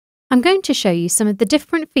I'm going to show you some of the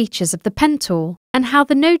different features of the pen tool and how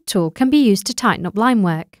the node tool can be used to tighten up line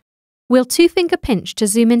work. We'll two-finger pinch to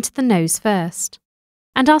zoom into the nose first,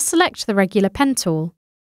 and I'll select the regular pen tool.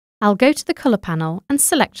 I'll go to the colour panel and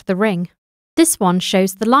select the ring. This one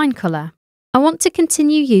shows the line colour. I want to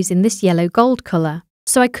continue using this yellow gold colour,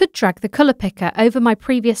 so I could drag the colour picker over my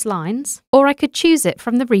previous lines, or I could choose it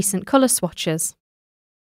from the recent colour swatches.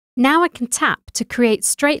 Now I can tap to create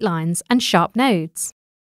straight lines and sharp nodes,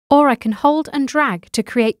 or I can hold and drag to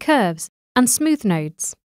create curves and smooth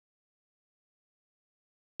nodes.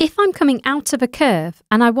 If I'm coming out of a curve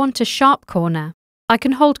and I want a sharp corner, I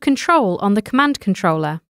can hold Control on the command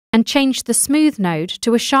controller and change the smooth node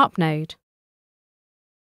to a sharp node.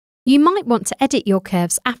 You might want to edit your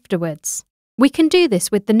curves afterwards. We can do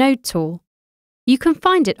this with the node tool. You can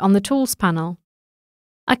find it on the Tools panel.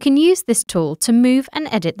 I can use this tool to move and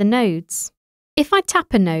edit the nodes. If I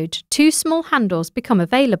tap a node, two small handles become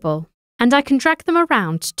available, and I can drag them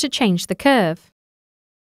around to change the curve.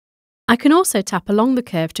 I can also tap along the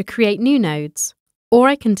curve to create new nodes, or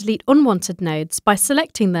I can delete unwanted nodes by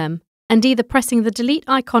selecting them and either pressing the delete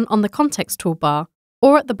icon on the context toolbar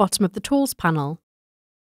or at the bottom of the Tools panel.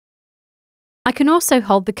 I can also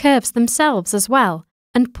hold the curves themselves as well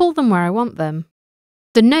and pull them where I want them.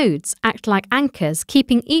 The nodes act like anchors,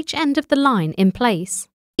 keeping each end of the line in place.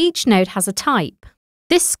 Each node has a type.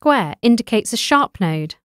 This square indicates a sharp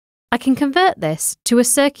node. I can convert this to a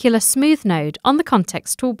circular smooth node on the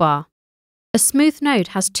context toolbar. A smooth node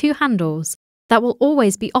has two handles that will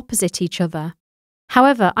always be opposite each other.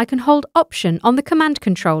 However, I can hold Option on the command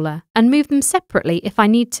controller and move them separately if I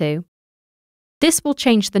need to. This will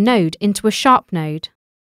change the node into a sharp node.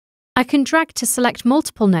 I can drag to select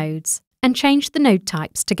multiple nodes and change the node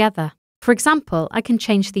types together. For example, I can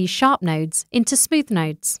change these sharp nodes into smooth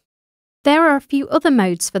nodes. There are a few other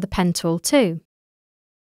modes for the pen tool too.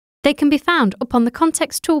 They can be found up on the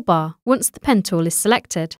context toolbar once the pen tool is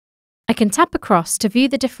selected. I can tap across to view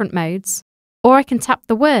the different modes, or I can tap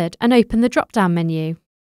the word and open the drop-down menu.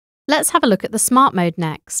 Let's have a look at the Smart mode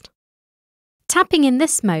next. Tapping in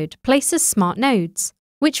this mode places smart nodes,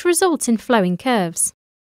 which result in flowing curves.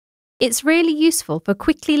 It's really useful for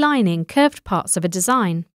quickly lining curved parts of a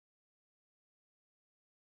design.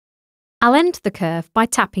 I'll end the curve by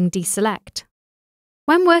tapping Deselect.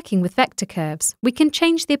 When working with vector curves, we can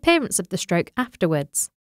change the appearance of the stroke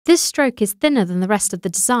afterwards. This stroke is thinner than the rest of the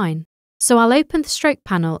design, so I'll open the stroke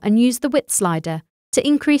panel and use the width slider to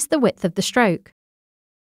increase the width of the stroke.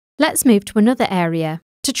 Let's move to another area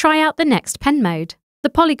to try out the next pen mode, the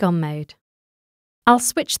polygon mode. I'll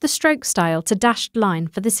switch the stroke style to dashed line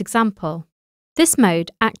for this example. This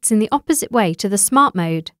mode acts in the opposite way to the Smart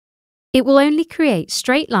mode. It will only create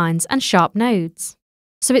straight lines and sharp nodes,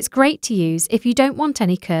 so it's great to use if you don't want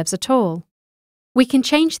any curves at all. We can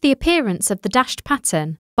change the appearance of the dashed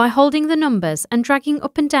pattern by holding the numbers and dragging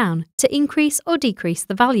up and down to increase or decrease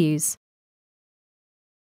the values.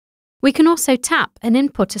 We can also tap and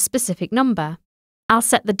input a specific number. I'll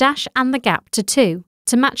set the dash and the gap to 2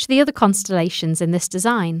 to match the other constellations in this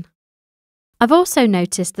design. I've also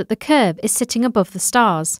noticed that the curve is sitting above the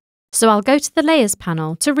stars, so I'll go to the Layers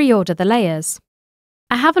panel to reorder the layers.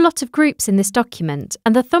 I have a lot of groups in this document,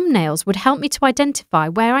 and the thumbnails would help me to identify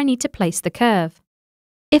where I need to place the curve.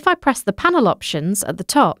 If I press the panel options at the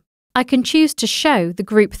top, I can choose to show the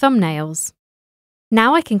group thumbnails.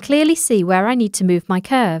 Now I can clearly see where I need to move my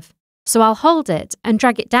curve, so I'll hold it and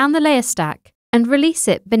drag it down the layer stack and release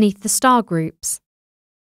it beneath the star groups.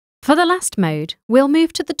 For the last mode, we'll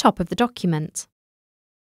move to the top of the document.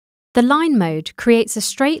 The Line mode creates a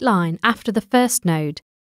straight line after the first node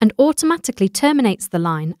and automatically terminates the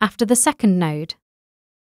line after the second node.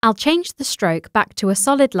 I'll change the stroke back to a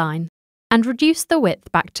solid line and reduce the width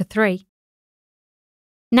back to 3.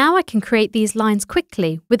 Now I can create these lines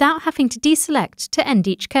quickly without having to deselect to end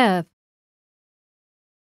each curve.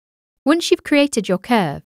 Once you've created your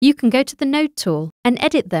curve, you can go to the Node tool and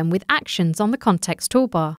edit them with actions on the context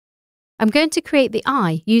toolbar. I'm going to create the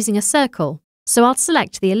eye using a circle, so I'll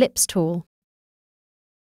select the Ellipse tool.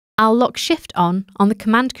 I'll lock Shift on the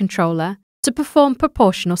command controller to perform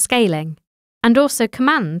proportional scaling, and also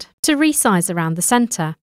Command to resize around the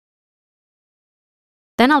centre.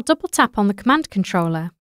 Then I'll double tap on the command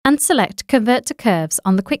controller and select Convert to Curves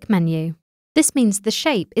on the quick menu. This means the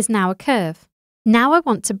shape is now a curve. Now I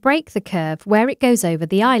want to break the curve where it goes over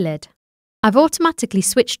the eyelid. I've automatically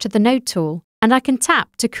switched to the Node tool, and I can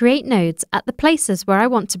tap to create nodes at the places where I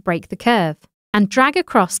want to break the curve, and drag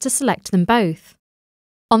across to select them both.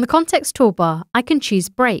 On the context toolbar, I can choose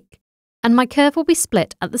Break, and my curve will be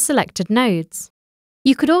split at the selected nodes.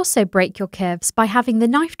 You could also break your curves by having the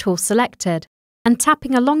knife tool selected and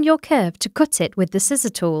tapping along your curve to cut it with the scissor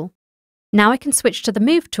tool. Now I can switch to the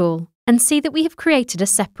Move tool and see that we have created a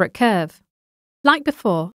separate curve. Like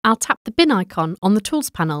before, I'll tap the bin icon on the Tools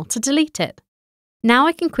panel to delete it. Now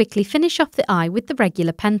I can quickly finish off the eye with the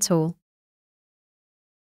regular pen tool.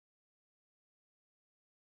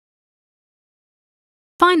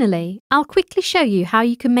 Finally, I'll quickly show you how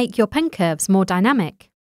you can make your pen curves more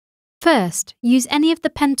dynamic. First, use any of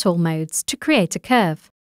the pen tool modes to create a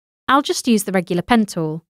curve. I'll just use the regular pen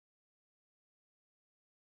tool.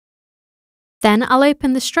 Then I'll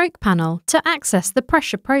open the Stroke panel to access the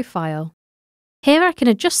pressure profile. Here I can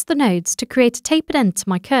adjust the nodes to create a tapered end to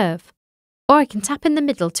my curve, or I can tap in the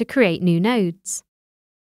middle to create new nodes.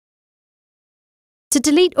 To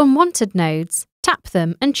delete unwanted nodes, tap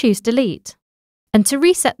them and choose Delete. And to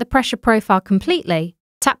reset the pressure profile completely,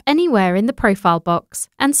 tap anywhere in the profile box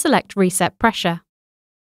and select Reset Pressure.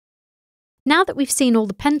 Now that we've seen all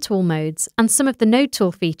the pen tool modes and some of the node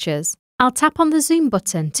tool features, I'll tap on the Zoom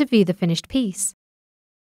button to view the finished piece.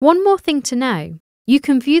 One more thing to know, you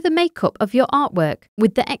can view the makeup of your artwork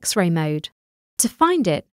with the X-ray mode. To find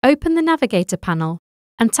it, open the Navigator panel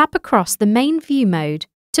and tap across the main view mode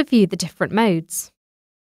to view the different modes.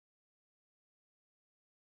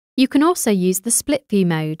 You can also use the Split View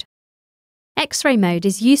mode. X-ray mode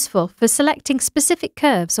is useful for selecting specific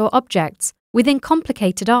curves or objects within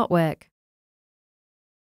complicated artwork.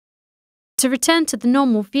 To return to the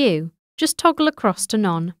normal view, just toggle across to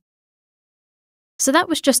None. So that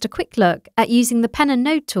was just a quick look at using the pen and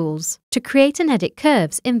node tools to create and edit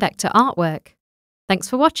curves in vector artwork. Thanks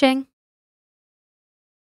for watching.